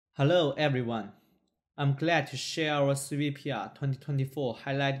Hello everyone, I'm glad to share our CVPR 2024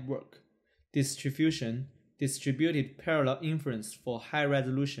 highlight work, DistriFusion, Distributed Parallel Inference for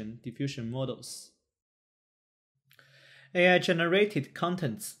High-Resolution Diffusion Models. AI-generated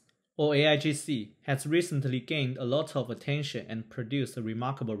contents, or AIGC, has recently gained a lot of attention and produced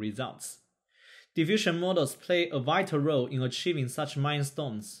remarkable results. Diffusion models play a vital role in achieving such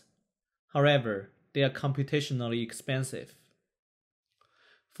milestones. However, they are computationally expensive.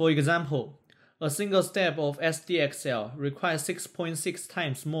 For example, a single step of SDXL requires 6.6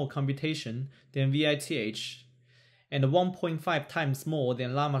 times more computation than VITH and 1.5 times more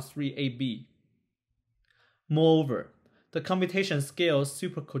than Llama 3 AB. Moreover, the computation scales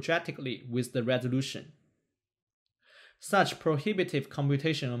superquadratically with the resolution. Such prohibitive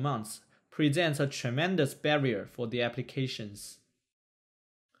computation amounts present a tremendous barrier for the applications.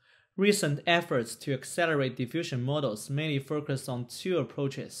 Recent efforts to accelerate diffusion models mainly focus on two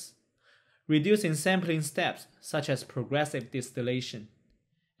approaches: reducing sampling steps, such as progressive distillation,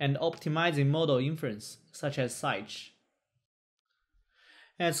 and optimizing model inference, such as SIGE.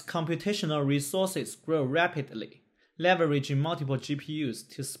 As computational resources grow rapidly, leveraging multiple GPUs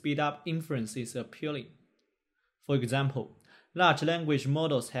to speed up inference is appealing. For example, large language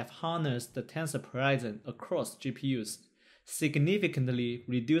models have harnessed the tensor parallelism across GPUs, significantly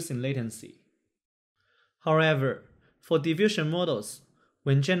reducing latency. However, for diffusion models,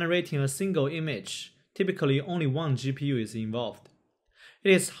 when generating a single image, typically only one GPU is involved.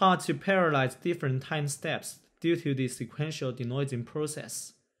 It is hard to parallelize different time steps due to the sequential denoising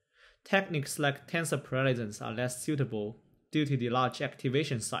process. Techniques like tensor parallelisms are less suitable due to the large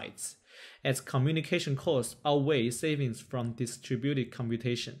activation sites, as communication costs outweigh savings from distributed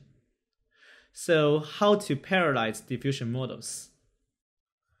computation. So, how to parallelize diffusion models?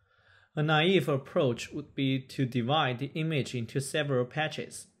 A naive approach would be to divide the image into several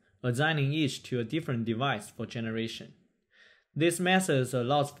patches, assigning each to a different device for generation. This method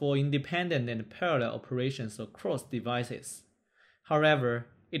allows for independent and parallel operations across devices. However,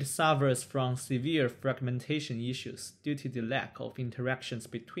 it suffers from severe fragmentation issues due to the lack of interactions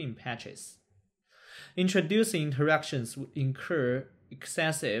between patches. Introducing interactions would incur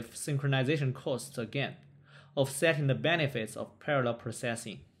excessive synchronization costs again, offsetting the benefits of parallel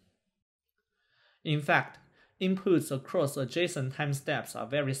processing. In fact, inputs across adjacent time steps are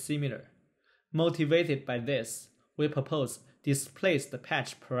very similar. Motivated by this, we propose displaced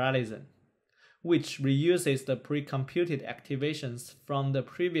patch parallelism, which reuses the pre-computed activations from the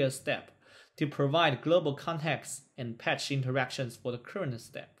previous step to provide global context and patch interactions for the current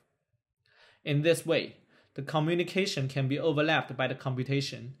step. In this way, the communication can be overlapped by the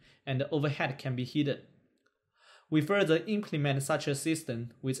computation, and the overhead can be hidden. We further implement such a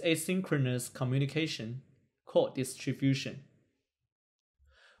system with asynchronous communication, called DistriFusion.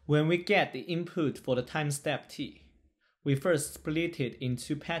 When we get the input for the time step t, we first split it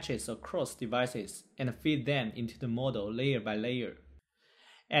into patches across devices and feed them into the model layer by layer.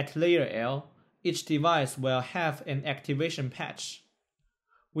 At layer L, each device will have an activation patch.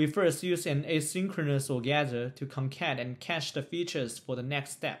 We first use an asynchronous ORGATher to concat and cache the features for the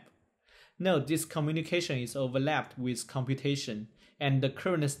next step. Note this communication is overlapped with computation, and the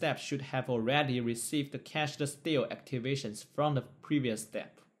current step should have already received the cached stale activations from the previous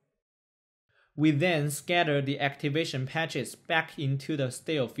step. We then scatter the activation patches back into the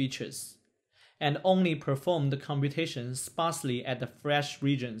stale features, and only perform the computation sparsely at the fresh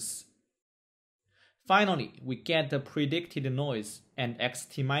regions. Finally, we get the predicted noise and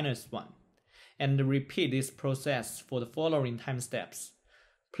xt-1, and repeat this process for the following time steps.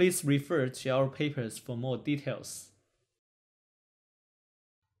 Please refer to our papers for more details.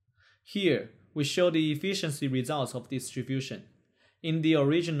 Here, we show the efficiency results of DistriFusion. In the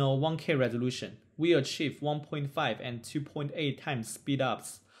original 1K resolution, we achieve 1.5 and 2.8 times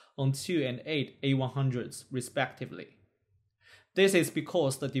speedups on 2 and 8 A100s respectively. This is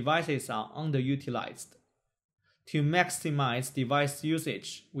because the devices are underutilized. To maximize device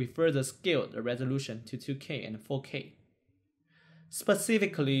usage, we further scaled the resolution to 2K and 4K.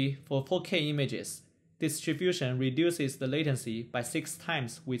 Specifically for 4K images, DistriFusion reduces the latency by 6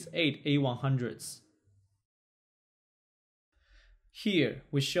 times with 8 A100s. Here,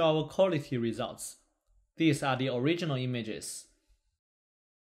 we show our quality results. These are the original images.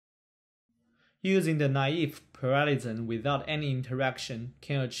 Using the naive parallelism without any interaction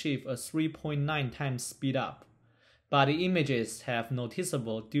can achieve a 3.9 times speedup, but the images have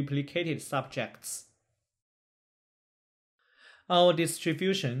noticeable duplicated subjects. Our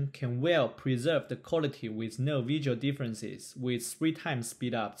DistriFusion can well preserve the quality with no visual differences with 3 times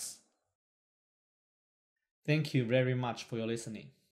speedups. Thank you very much for your listening.